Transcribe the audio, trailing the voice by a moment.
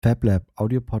FabLab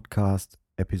Audio Podcast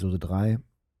Episode 3.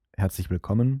 Herzlich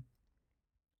willkommen.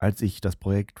 Als ich das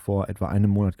Projekt vor etwa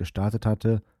einem Monat gestartet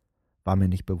hatte, war mir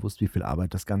nicht bewusst, wie viel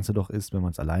Arbeit das Ganze doch ist, wenn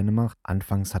man es alleine macht.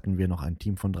 Anfangs hatten wir noch ein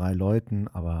Team von 3 Leuten,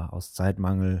 aber aus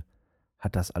Zeitmangel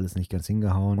hat das alles nicht ganz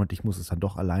hingehauen und ich muss es dann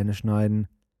doch alleine schneiden.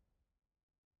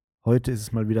 Heute ist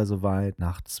es mal wieder soweit,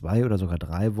 nach 2 oder sogar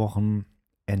 3 Wochen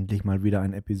endlich mal wieder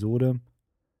eine Episode.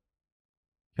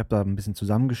 Ich habe da ein bisschen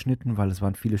zusammengeschnitten, weil es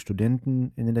waren viele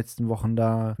Studenten in den letzten Wochen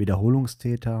da,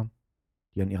 Wiederholungstäter,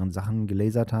 die an ihren Sachen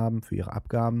gelasert haben für ihre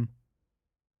Abgaben.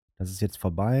 Das ist jetzt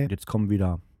vorbei. Jetzt kommen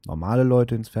wieder normale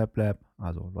Leute ins FabLab,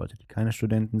 also Leute, die keine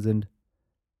Studenten sind.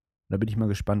 Da bin ich mal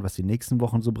gespannt, was die nächsten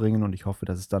Wochen so bringen und ich hoffe,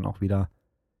 dass es dann auch wieder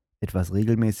etwas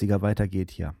regelmäßiger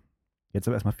weitergeht hier. Jetzt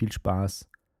aber erstmal viel Spaß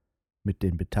mit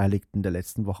den Beteiligten der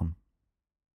letzten Wochen.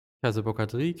 Ich heiße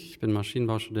Burkhard Rieck, ich bin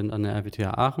Maschinenbaustudent an der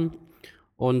RWTH Aachen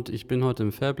und ich bin heute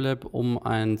im FabLab, um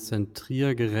ein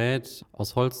Zentriergerät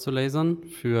aus Holz zu lasern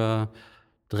für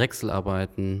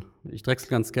Drechselarbeiten. Ich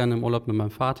drechsel ganz gerne im Urlaub mit meinem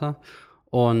Vater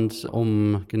und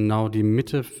um genau die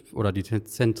Mitte oder die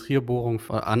Zentrierbohrung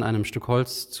an einem Stück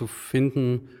Holz zu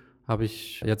finden, habe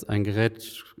ich jetzt ein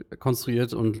Gerät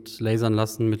konstruiert und lasern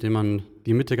lassen, mit dem man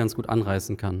die Mitte ganz gut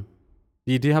anreißen kann.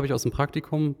 Die Idee habe ich aus dem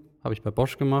Praktikum, habe ich bei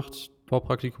Bosch gemacht,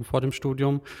 Vorpraktikum vor dem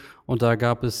Studium. Und da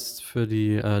gab es für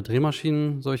die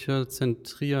Drehmaschinen solche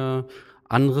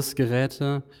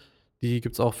Zentrier-Anrissgeräte. Die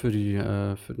gibt es auch für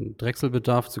den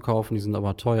Drechselbedarf zu kaufen, die sind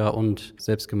aber teuer und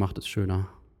selbstgemacht ist schöner.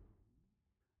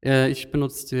 Ich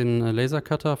benutze den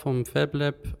Lasercutter vom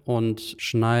FabLab und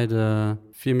schneide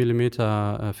 4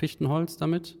 mm Fichtenholz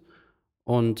damit.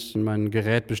 Und mein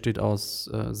Gerät besteht aus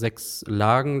 6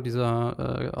 Lagen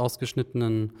dieser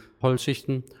ausgeschnittenen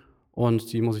Holzschichten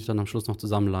und die muss ich dann am Schluss noch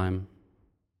zusammenleimen.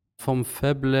 Vom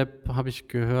FabLab habe ich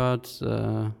gehört,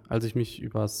 als ich mich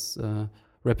übers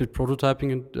Rapid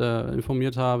Prototyping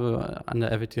informiert habe an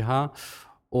der RWTH,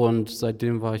 und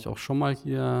seitdem war ich auch schon mal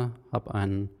hier, habe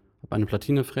eine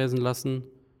Platine fräsen lassen.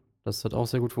 Das hat auch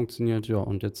sehr gut funktioniert, ja,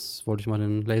 und jetzt wollte ich mal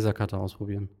den Lasercutter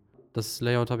ausprobieren. Das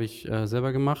Layout habe ich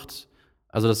selber gemacht.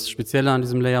 Also das Spezielle an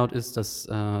diesem Layout ist, dass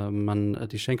man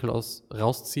die Schenkel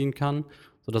rausziehen kann,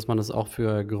 sodass man das auch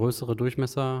für größere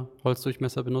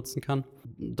Holzdurchmesser benutzen kann.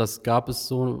 Das gab es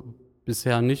so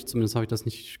bisher nicht, zumindest habe ich das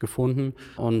nicht gefunden.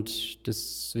 Und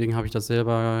deswegen habe ich das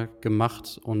selber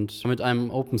gemacht und mit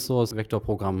einem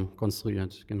Open-Source-Vektorprogramm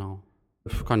konstruiert, genau.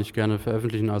 Das kann ich gerne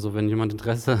veröffentlichen. Also wenn jemand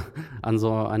Interesse an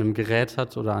so einem Gerät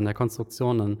hat oder an der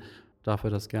Konstruktion, dann darf er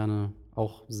das gerne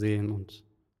auch sehen und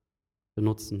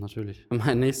benutzen, natürlich.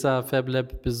 Mein nächster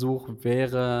FabLab-Besuch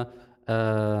wäre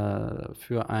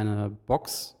für eine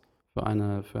Box, für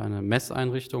eine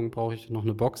Messeinrichtung brauche ich noch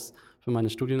eine Box für meine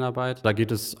Studienarbeit. Da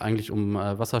geht es eigentlich um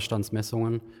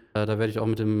Wasserstandsmessungen. Da werde ich auch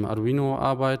mit dem Arduino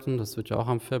arbeiten, das wird ja auch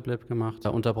am FabLab gemacht.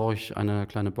 Und da brauche ich eine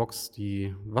kleine Box,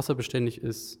 die wasserbeständig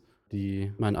ist,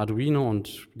 die mein Arduino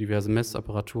und diverse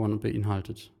Messapparaturen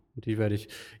beinhaltet. Die werde ich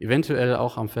eventuell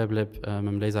auch am FabLab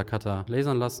mit dem Lasercutter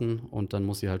lasern lassen und dann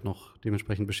muss sie halt noch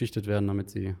dementsprechend beschichtet werden, damit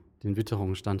sie den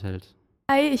Witterungen standhält.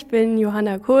 Hi, ich bin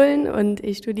Johanna Kohlen und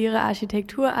ich studiere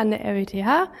Architektur an der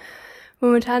RWTH,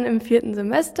 momentan im 4.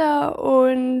 Semester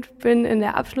und bin in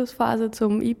der Abschlussphase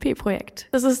zum IP-Projekt.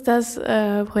 Das ist das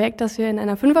Projekt, das wir in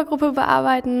einer 5er-Gruppe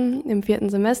bearbeiten, im 4.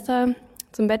 Semester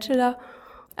zum Bachelor.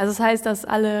 Also das heißt, dass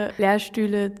alle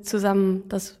Lehrstühle zusammen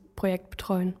das Projekt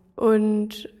betreuen.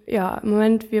 Und ja, im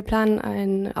Moment, wir planen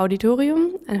ein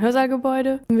Auditorium, ein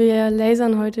Hörsaalgebäude. Wir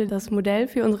lasern heute das Modell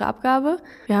für unsere Abgabe.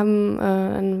 Wir haben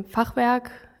einen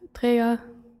Fachwerkträger,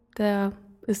 der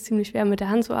ist ziemlich schwer mit der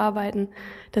Hand zu arbeiten.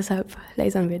 Deshalb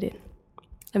lasern wir den,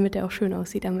 damit der auch schön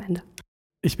aussieht am Ende.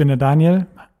 Ich bin der Daniel.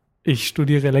 Ich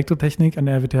studiere Elektrotechnik an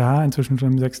der RWTH, inzwischen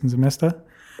schon im 6. Semester.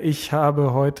 Ich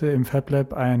habe heute im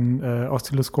FabLab ein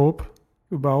Oszilloskop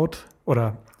gebaut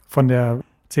oder von der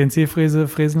CNC-Fräse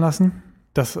fräsen lassen.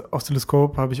 Das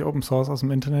Oszilloskop habe ich Open Source aus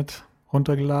dem Internet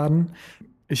runtergeladen.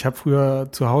 Ich habe früher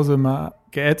zu Hause immer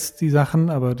geätzt die Sachen,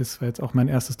 aber das war jetzt auch mein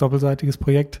erstes doppelseitiges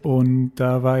Projekt. Und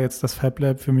da war jetzt das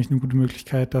FabLab für mich eine gute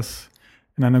Möglichkeit, das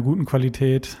in einer guten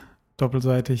Qualität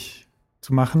doppelseitig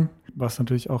zu machen, was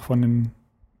natürlich auch von den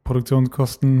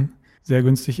Produktionskosten sehr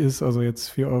günstig ist, also jetzt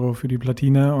 4 Euro für die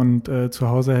Platine und zu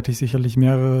Hause hätte ich sicherlich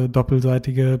mehrere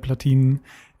doppelseitige Platinen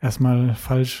erstmal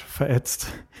falsch verätzt.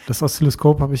 Das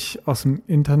Oszilloskop habe ich aus dem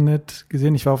Internet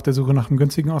gesehen. Ich war auf der Suche nach einem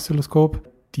günstigen Oszilloskop.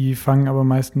 Die fangen aber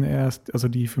meistens erst, also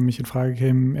die für mich in Frage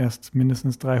kämen, erst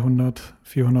mindestens 300,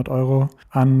 400 Euro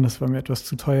an. Das war mir etwas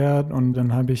zu teuer. Und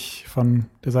dann habe ich von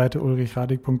der Seite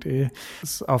ulrichradig.de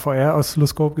das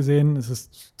AVR-Oszilloskop gesehen. Es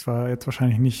ist zwar jetzt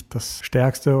wahrscheinlich nicht das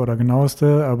stärkste oder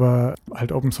genaueste, aber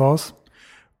halt Open Source.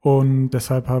 Und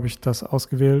deshalb habe ich das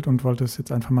ausgewählt und wollte es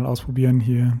jetzt einfach mal ausprobieren,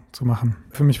 hier zu machen.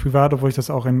 Für mich privat, obwohl ich das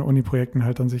auch in Uni-Projekten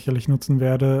halt dann sicherlich nutzen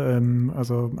werde.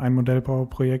 Also ein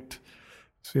Modellbauprojekt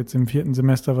ist jetzt im 4.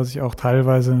 Semester, was ich auch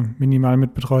teilweise minimal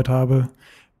mitbetreut habe.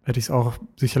 Hätte ich es auch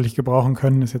sicherlich gebrauchen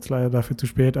können, ist jetzt leider dafür zu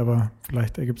spät, aber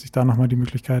vielleicht ergibt sich da nochmal die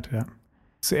Möglichkeit, ja.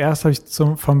 Zuerst habe ich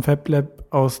vom FabLab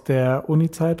aus der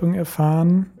Uni-Zeitung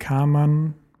erfahren, kam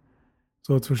man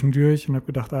so zwischendurch und habe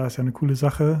gedacht, ist ja eine coole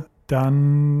Sache.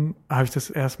 Dann habe ich das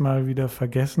erstmal wieder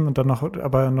vergessen und dann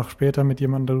noch später mit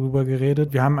jemandem darüber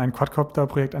geredet. Wir haben ein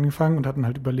Quadcopter-Projekt angefangen und hatten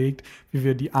halt überlegt, wie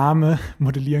wir die Arme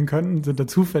modellieren könnten, sind da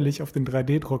zufällig auf den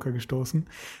 3D-Drucker gestoßen.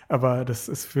 Aber das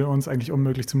ist für uns eigentlich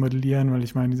unmöglich zu modellieren, weil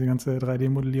ich meine, diese ganze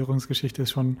 3D-Modellierungsgeschichte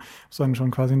muss man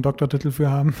schon quasi einen Doktortitel für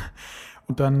haben.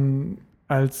 Und dann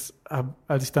als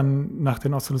ich dann nach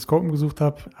den Oszilloskopen gesucht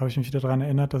habe, habe ich mich wieder daran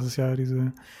erinnert, dass es ja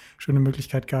diese schöne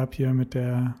Möglichkeit gab, hier mit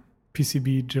der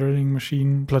PCB Drilling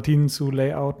Machine Platinen zu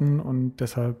layouten und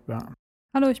deshalb, ja.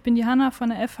 Hallo, ich bin die Hanna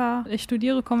von der FH. Ich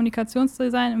studiere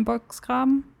Kommunikationsdesign im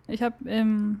Boxgraben. Ich habe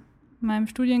in meinem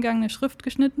Studiengang eine Schrift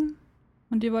geschnitten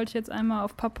und die wollte ich jetzt einmal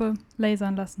auf Pappe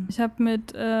lasern lassen. Ich habe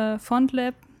mit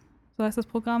FontLab, so heißt das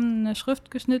Programm, eine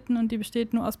Schrift geschnitten und die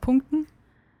besteht nur aus Punkten,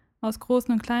 aus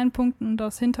großen und kleinen Punkten und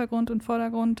aus Hintergrund und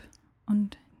Vordergrund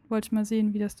und wollte ich mal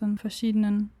sehen, wie das dann in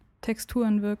verschiedenen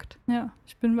Texturen wirkt. Ja,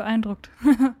 ich bin beeindruckt.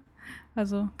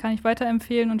 Also kann ich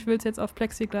weiterempfehlen und ich will es jetzt auf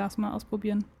Plexiglas mal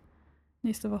ausprobieren.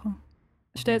 Nächste Woche.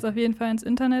 Ich stelle es auf jeden Fall ins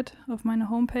Internet, auf meine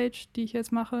Homepage, die ich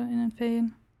jetzt mache in den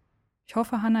Ferien. Ich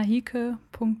hoffe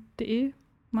hannahike.de.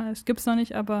 Es gibt es noch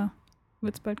nicht, aber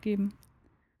wird es bald geben.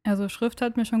 Also Schrift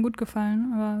hat mir schon gut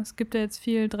gefallen, aber es gibt ja jetzt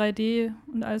viel 3D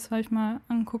und alles habe ich mal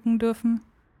angucken dürfen.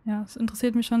 Ja, es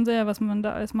interessiert mich schon sehr, was man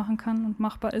da alles machen kann und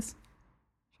machbar ist.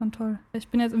 Schon toll. Ich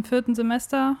bin jetzt im 4.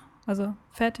 Semester, also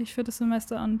fertig 4.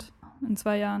 Semester und in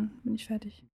 2 Jahren bin ich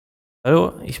fertig.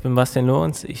 Hallo, ich bin Bastian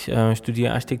Lorenz. Ich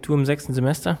studiere Architektur im 6.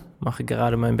 Semester, mache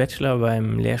gerade meinen Bachelor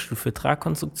beim Lehrstuhl für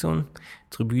Tragkonstruktion.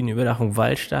 Tribünenüberdachung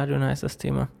Waldstadion heißt das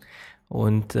Thema.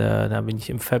 Und da bin ich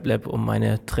im FabLab, um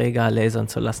meine Träger lasern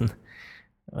zu lassen,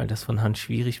 weil das von Hand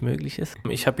schwierig möglich ist.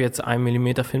 Ich habe jetzt 1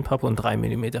 mm Finnpappe und 3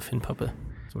 mm Finnpappe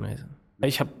zum Lasern.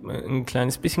 Ich habe ein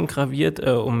kleines bisschen graviert,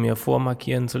 um mir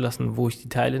vormarkieren zu lassen, wo ich die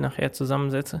Teile nachher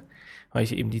zusammensetze, weil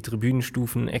ich eben die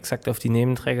Tribünenstufen exakt auf die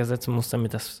Nebenträger setzen muss,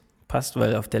 damit das passt,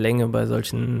 weil auf der Länge bei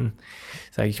solchen,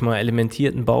 sage ich mal,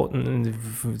 elementierten Bauten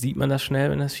sieht man das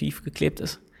schnell, wenn das schief geklebt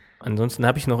ist. Ansonsten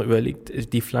habe ich noch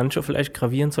überlegt, die Flansche vielleicht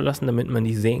gravieren zu lassen, damit man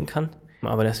die sehen kann.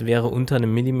 Aber das wäre unter 1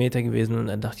 Millimeter gewesen und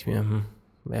dann dachte ich mir,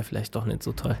 wäre vielleicht doch nicht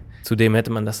so toll. Zudem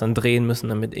hätte man das dann drehen müssen,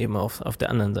 damit eben auf der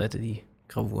anderen Seite die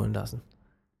Gravuren da sind.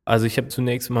 Also ich habe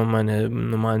zunächst mal meine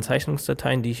normalen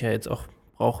Zeichnungsdateien, die ich ja jetzt auch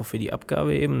brauche für die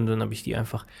Abgabe eben. Und dann habe ich die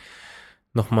einfach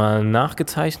nochmal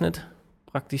nachgezeichnet,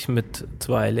 praktisch mit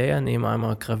 2 Layern, eben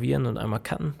einmal gravieren und einmal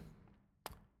cutten.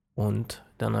 Und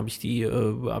dann habe ich die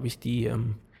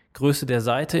Größe der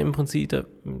Seite im Prinzip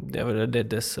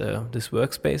des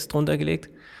Workspace drunter gelegt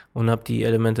und habe die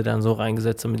Elemente dann so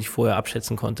reingesetzt, damit ich vorher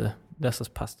abschätzen konnte, dass das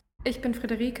passt. Ich bin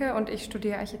Friederike und ich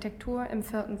studiere Architektur im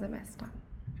 4. Semester.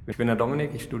 Ich bin der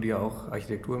Dominik, ich studiere auch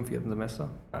Architektur im 4. Semester,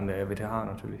 an der RWTH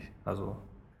natürlich, also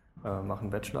mache einen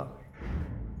Bachelor,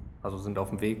 also sind auf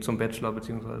dem Weg zum Bachelor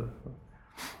beziehungsweise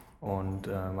und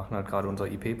machen halt gerade unser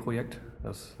IP-Projekt,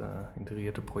 das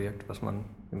integrierte Projekt, was man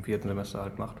im 4. Semester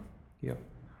halt macht, hier.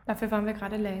 Dafür waren wir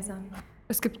gerade lasern.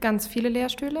 Es gibt ganz viele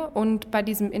Lehrstühle und bei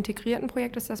diesem integrierten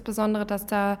Projekt ist das Besondere, dass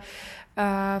da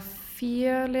 3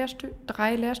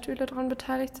 Lehrstühle dran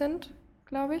beteiligt sind,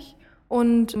 glaube ich.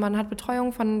 Und man hat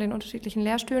Betreuung von den unterschiedlichen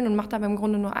Lehrstühlen und macht aber im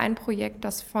Grunde nur ein Projekt,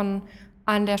 das von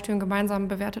allen Lehrstühlen gemeinsam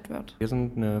bewertet wird. Wir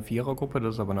sind eine 4er-Gruppe,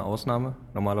 das ist aber eine Ausnahme.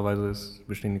 Normalerweise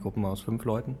bestehen die Gruppen aus 5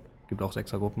 Leuten. Es gibt auch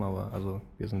 6er-Gruppen, aber also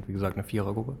wir sind wie gesagt eine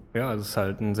 4er-Gruppe. Ja, es ist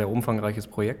halt ein sehr umfangreiches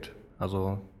Projekt.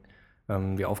 Also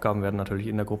die Aufgaben werden natürlich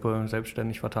in der Gruppe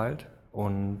selbstständig verteilt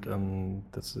und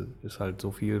das ist halt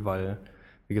so viel, weil,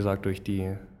 wie gesagt, durch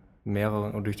die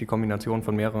Kombination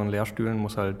von mehreren Lehrstühlen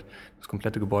muss halt das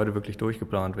komplette Gebäude wirklich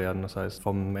durchgeplant werden. Das heißt,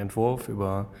 vom Entwurf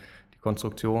über die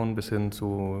Konstruktion bis hin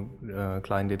zu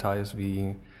kleinen Details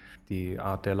wie die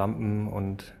Art der Lampen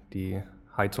und die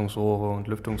Heizungsrohre und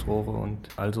Lüftungsrohre und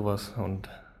all sowas. Und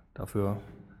dafür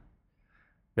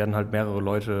werden halt mehrere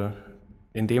Leute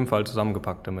in dem Fall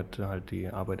zusammengepackt, damit halt die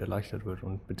Arbeit erleichtert wird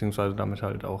und beziehungsweise damit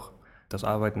halt auch das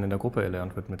Arbeiten in der Gruppe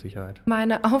erlernt wird mit Sicherheit.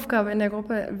 Meine Aufgabe in der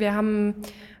Gruppe,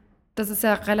 das ist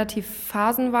ja relativ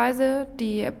phasenweise,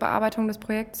 die Bearbeitung des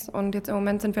Projekts und jetzt im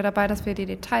Moment sind wir dabei, dass wir die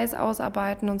Details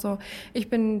ausarbeiten und so. Ich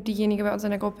bin diejenige bei uns in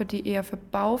der Gruppe, die eher für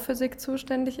Bauphysik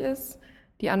zuständig ist.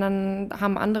 Die anderen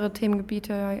haben andere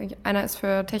Themengebiete. Einer ist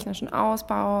für technischen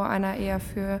Ausbau, einer eher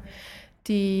für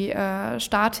die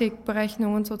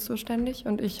Statikberechnung und so zuständig.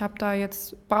 Und ich habe da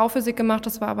jetzt Bauphysik gemacht,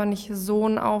 das war aber nicht so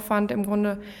ein Aufwand im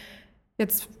Grunde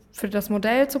jetzt für das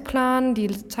Modell zu planen, die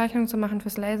Zeichnung zu machen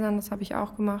fürs Lasern, das habe ich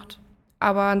auch gemacht.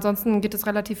 Aber ansonsten geht es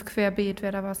relativ querbeet,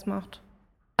 wer da was macht.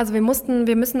 Also wir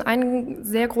müssen ein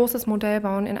sehr großes Modell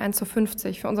bauen in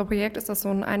 1:50. Für unser Projekt ist das so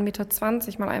ein 1,20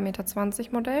 Meter mal 1,20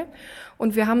 Meter Modell.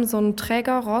 Und wir haben so einen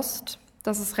Trägerrost,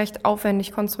 das ist recht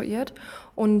aufwendig konstruiert.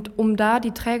 Und um da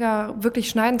die Träger wirklich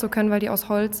schneiden zu können, weil die aus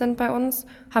Holz sind bei uns,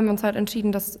 haben wir uns halt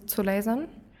entschieden, das zu lasern.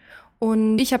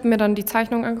 Und ich habe mir dann die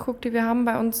Zeichnung angeguckt, die wir haben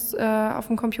bei uns auf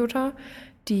dem Computer.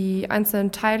 Die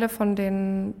einzelnen Teile von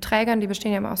den Trägern, die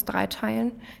bestehen ja immer aus 3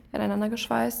 Teilen, die aneinander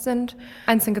geschweißt sind.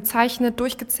 Einzeln gezeichnet,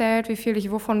 durchgezählt, wie viel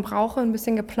ich wovon brauche, ein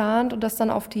bisschen geplant und das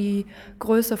dann auf die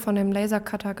Größe von dem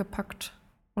Lasercutter gepackt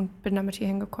und bin damit hier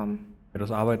hingekommen. Das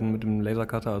Arbeiten mit dem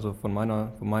Lasercutter, also von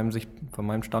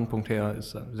meinem Standpunkt her,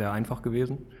 ist sehr einfach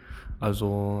gewesen.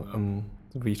 Also,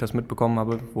 so wie ich das mitbekommen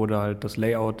habe, wurde halt das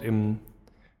Layout in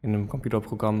einem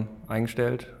Computerprogramm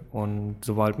eingestellt und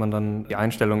sobald man dann die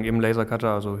Einstellungen im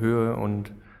Lasercutter, also Höhe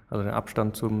und also den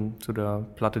Abstand zu der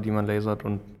Platte, die man lasert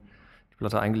und die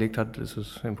Platte eingelegt hat, ist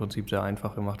es im Prinzip sehr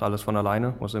einfach. Er macht alles von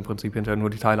alleine, muss im Prinzip hinterher nur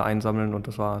die Teile einsammeln und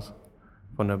das war's.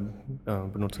 Von der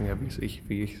Benutzung her,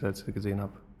 wie ich es jetzt gesehen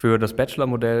habe. Für das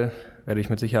Bachelor-Modell werde ich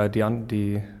mit Sicherheit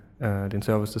den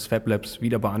Service des FabLabs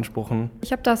wieder beanspruchen.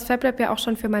 Ich habe das FabLab ja auch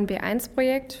schon für mein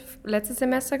B1-Projekt letztes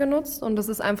Semester genutzt und es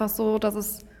ist einfach so, dass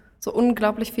es so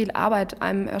unglaublich viel Arbeit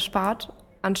einem erspart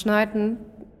an Schneiden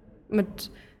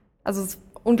also es ist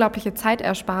unglaubliche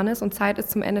Zeitersparnis und Zeit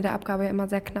ist zum Ende der Abgabe ja immer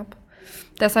sehr knapp.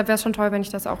 Deshalb wäre es schon toll, wenn ich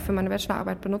das auch für meine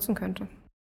Bachelorarbeit benutzen könnte.